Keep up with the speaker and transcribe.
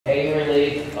pain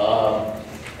relief,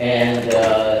 and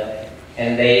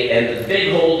the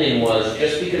big holding was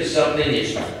just because something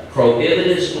is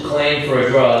prohibited as a claim for a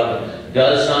drug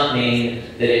does not mean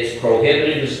that it's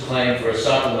prohibited as a claim for a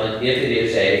supplement if it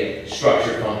is a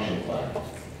structure function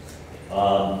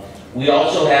claim. We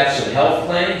also have some health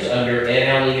claims under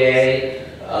NLEA,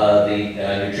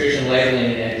 the Nutrition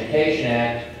Labeling and Education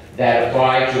Act, that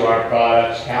apply to our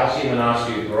products: calcium and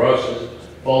osteoporosis,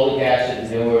 folic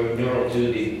acid and neural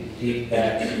tube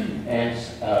defects, and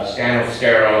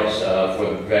stanosterols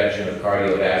for the prevention of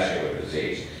cardiovascular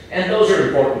disease. And those are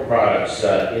important products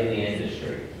in the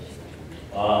industry.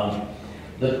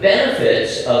 The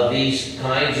benefits of these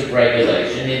kinds of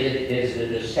regulation is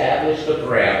to establish the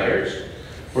parameters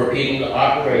for people to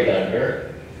operate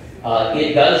under.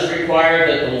 It does require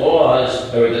that the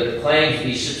laws or that the claims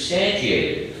be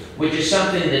substantiated, which is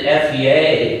something that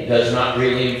FDA does not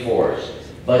really enforce.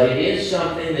 But it is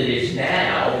something that is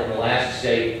now, in the last,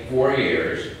 say, 4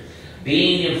 years,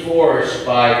 being enforced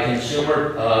by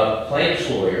consumer plaintiffs'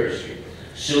 lawyers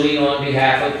suing on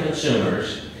behalf of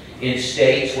consumers in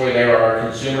states where there are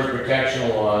consumer protection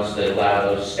laws that allow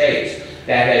those states.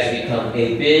 That has become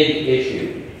a big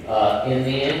issue in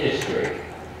the industry.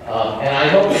 And I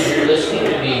hope if you're listening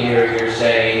to me here, you're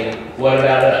saying, what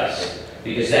about us?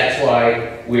 Because that's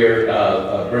why we're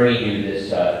bringing you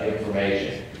this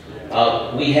information.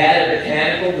 We had a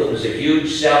Botanical that was a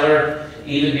huge seller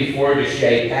even before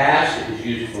Deshay passed. It was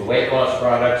used for weight loss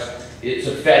products. It's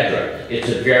ephedra. It's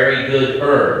a very good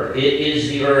herb. It is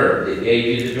the herb that gave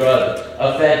you the drug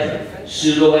ephedra,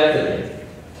 pseudoephedrine,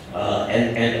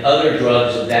 and other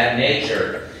drugs of that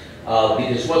nature.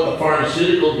 Because what the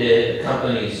pharmaceutical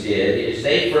companies did is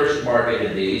they first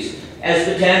marketed these as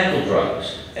botanical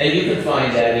drugs. And you can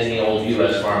find that in the old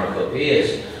US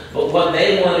pharmacopoeias. But what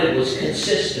they wanted was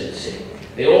consistency.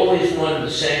 They always wanted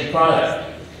the same product.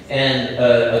 And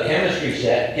a chemistry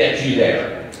set gets you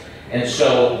there. And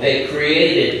so they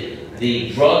created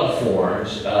the drug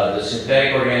forms, the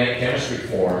synthetic organic chemistry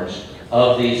forms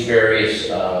of these various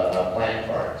plant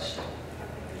parts.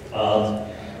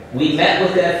 We met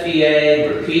with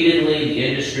FDA repeatedly, the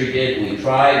industry did. We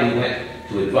tried, we went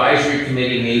to advisory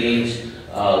committee meetings.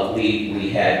 We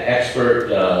had expert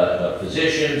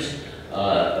physicians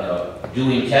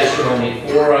doing testimony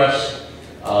for us.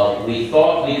 We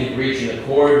thought we could reach an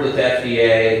accord with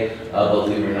FDA, but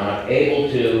we were not able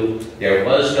to. There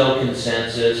was no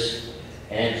consensus,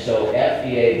 and so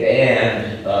FDA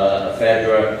banned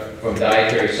ephedra from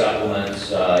dietary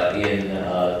supplements in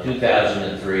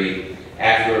 2003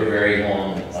 after a very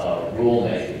long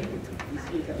rulemaking.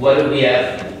 What do we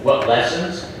have? What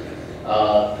lessons?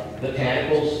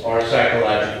 Botanicals are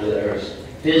psychologically or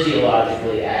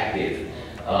physiologically active.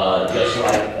 Just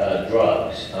like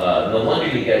drugs. No wonder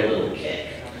you get a little kick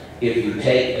if you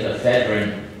take an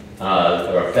ephedrine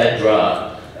or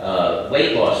ephedra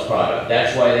weight loss product.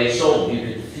 That's why they sold.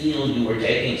 You could feel you were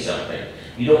taking something.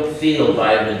 You don't feel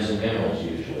vitamins and minerals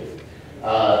usually.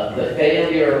 The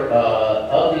failure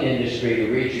of the industry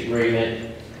to reach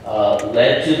agreement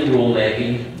led to the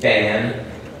rulemaking ban,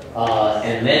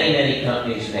 and many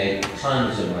companies made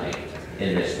tons of money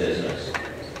in this business.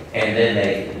 And then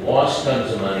they lost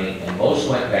tons of money, and most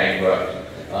went bankrupt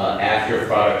after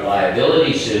product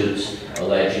liability suits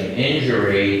alleging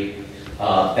injury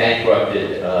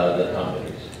bankrupted the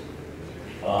companies.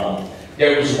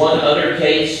 There was one other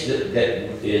case that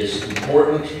is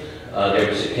important. There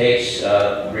was a case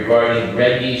regarding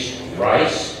red yeast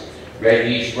rice. Red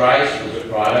yeast rice was a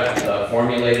product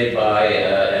formulated by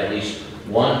at least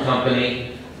one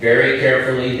company. Very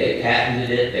carefully, they patented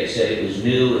it. They said it was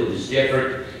new, it was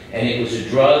different. And it was a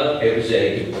drug, it was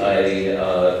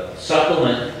a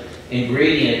supplement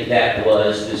ingredient that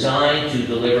was designed to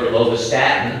deliver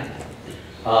lovastatin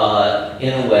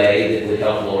in a way that would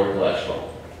help lower cholesterol.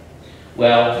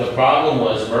 Well, the problem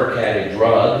was Merck had a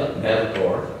drug,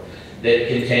 Mevacor, that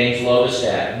contains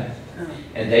lovastatin,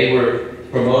 and they were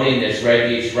promoting this red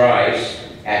yeast rice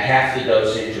at half the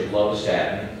dosage of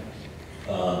lovastatin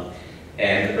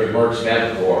and Merck's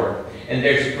Mevacor. And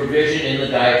there's a provision in the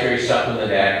Dietary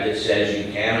Supplement Act that says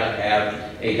you cannot have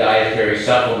a dietary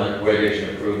supplement where there's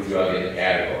an approved drug in the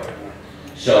category.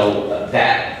 So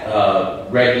that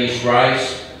red yeast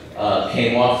rice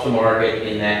came off the market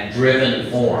in that driven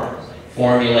form,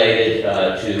 formulated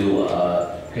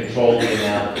to control the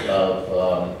amount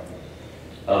of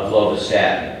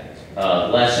lovastatin.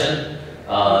 Lesson,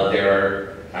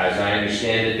 as I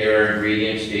understand it, there are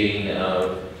ingredients being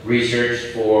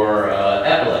researched for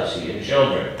epilepsy in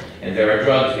children, and there are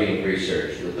drugs being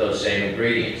researched with those same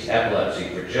ingredients, epilepsy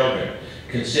for children.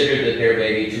 Consider that there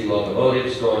may be two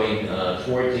locomotives going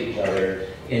towards each other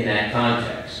in that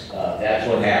context. That's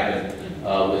what happened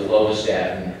with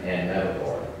lovastatin and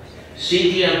Metafor.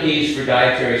 CGMPs for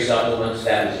dietary supplements,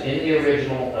 that was in the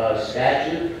original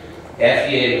statute.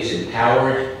 FDA was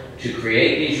empowered to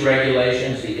create these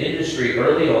regulations. The industry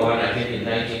early on, I think in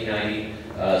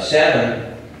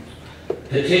 1997,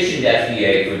 petitioned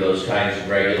FDA for those kinds of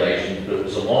regulations, but it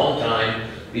was a long time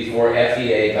before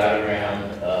FDA got around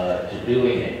to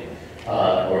doing it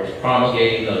or to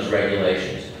promulgating those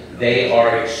regulations. They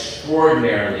are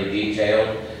extraordinarily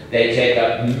detailed. They take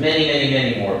up many, many,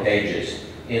 many more pages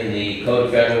in the Code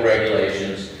of Federal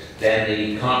Regulations than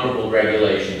the comparable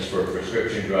regulations for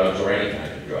prescription drugs or any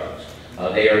kind of drugs.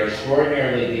 They are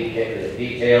extraordinarily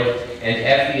detailed, and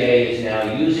FDA is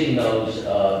now using those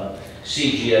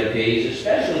CGMPs,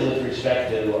 especially with respect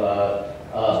to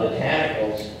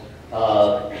botanicals,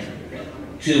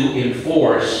 to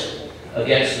enforce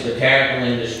against the botanical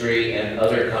industry and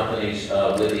other companies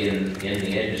within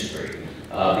the industry,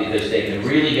 because they can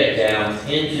really get down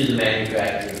into the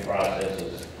manufacturing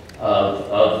processes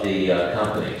of the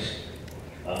companies.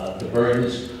 The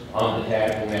burdens on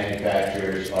botanical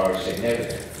manufacturers are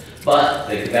significant. But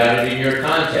think about it in your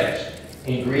context.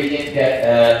 Ingredient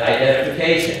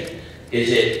identification.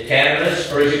 Is it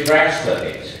cannabis or is it grass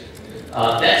clippings?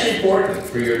 That's important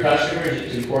for your customers,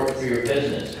 it's important for your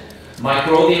business.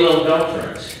 Microbial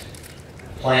adulterants.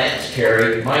 Plants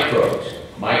carry microbes.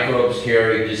 Microbes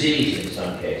carry disease in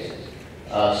some cases.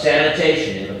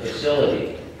 Sanitation in the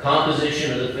facility.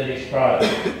 Composition of the finished product.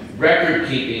 Record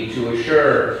keeping to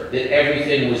assure that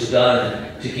everything was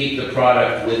done to keep the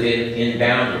product within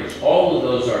boundaries. All of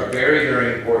those are very,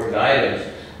 very important items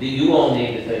that you all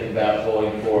need to think about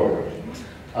going forward.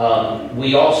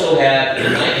 We also have,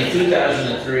 in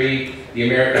 2003, the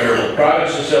American Herbal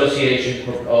Products Association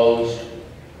proposed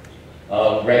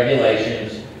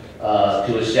regulations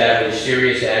to establish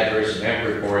serious adverse event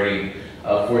reporting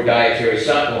for dietary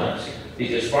supplements.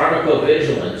 Because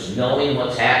pharmacovigilance, knowing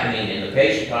what's happening in the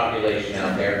patient population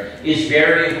out there, is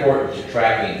very important to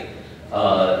tracking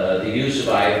the use of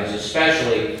items,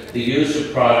 especially the use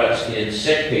of products in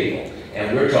sick people.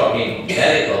 And we're talking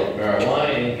medical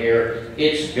marijuana in here.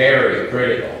 It's very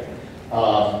critical.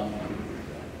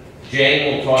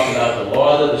 Jane will talk about the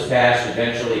law that was passed.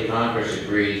 Eventually, Congress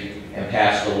agreed and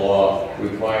passed a law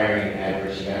requiring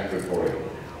adverse event reporting.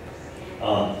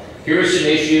 Here are some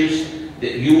issues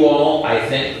that you all, I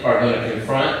think, are going to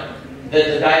confront, that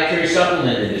the dietary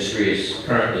supplement industry is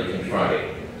currently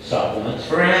confronting. Supplements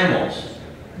for animals.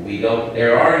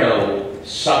 There are no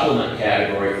supplement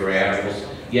category for animals,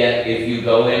 yet if you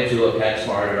go into a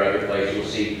PetSmart or other place, you'll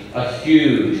see a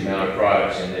huge amount of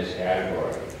products in this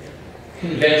category.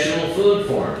 Conventional food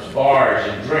forms, bars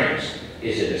and drinks.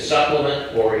 Is it a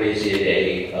supplement or is it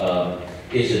a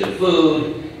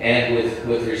food? And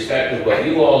with respect to what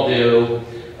you all do,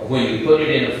 when you put it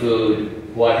in a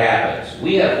food, what happens?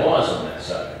 We have laws on that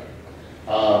subject.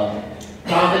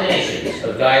 Combinations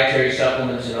of dietary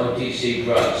supplements and OTC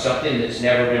drugs, something that's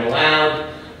never been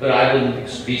allowed, but I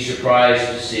wouldn't be surprised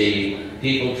to see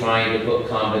people trying to put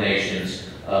combinations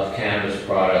of cannabis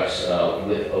products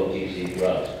with OTC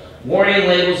drugs. Warning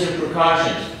labels and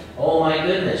precautions. Oh my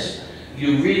goodness.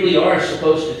 You really are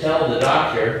supposed to tell the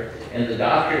doctor, and the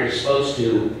doctor is supposed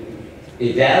to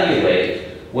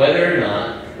evaluate whether or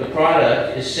not the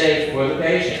product is safe for the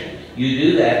patient. You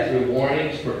do that through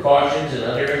warnings, precautions, and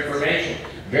other information.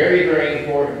 Very, very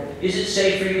important. Is it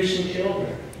safe for use in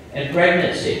children and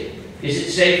pregnancy? Is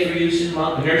it safe for use in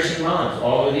nursing moms?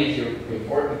 All of these are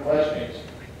important questions.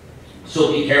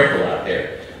 So be careful out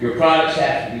there. Your products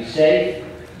have to be safe.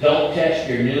 Don't test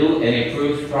your new and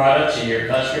improved products in your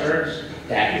customers.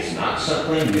 That is not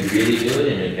something we really do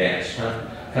in an advanced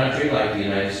country like the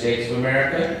United States of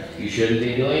America. You shouldn't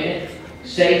be doing it.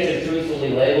 Safe and truthfully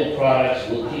labeled products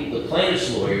will keep the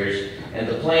plaintiff's lawyers and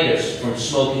the plaintiffs from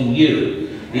smoking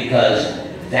you, because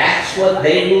that's what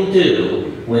they will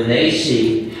do when they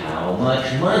see how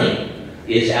much money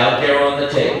is out there on the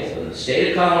table. When the state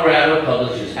of Colorado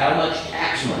publishes how much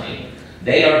tax money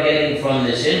they are getting from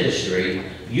this industry,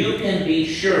 you can be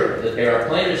sure that there are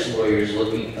plaintiff's lawyers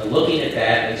looking at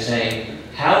that and saying,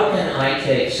 how can I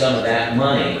take some of that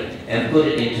money and put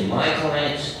it into my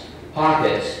clients'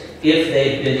 pockets if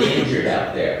they've been injured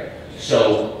out there?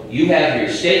 So you have your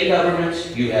state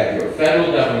governments, you have your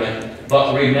federal government,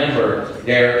 but remember,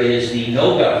 there is the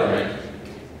no government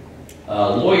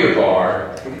lawyer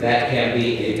bar that can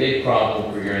be a big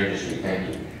problem for your industry. Thank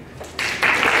you.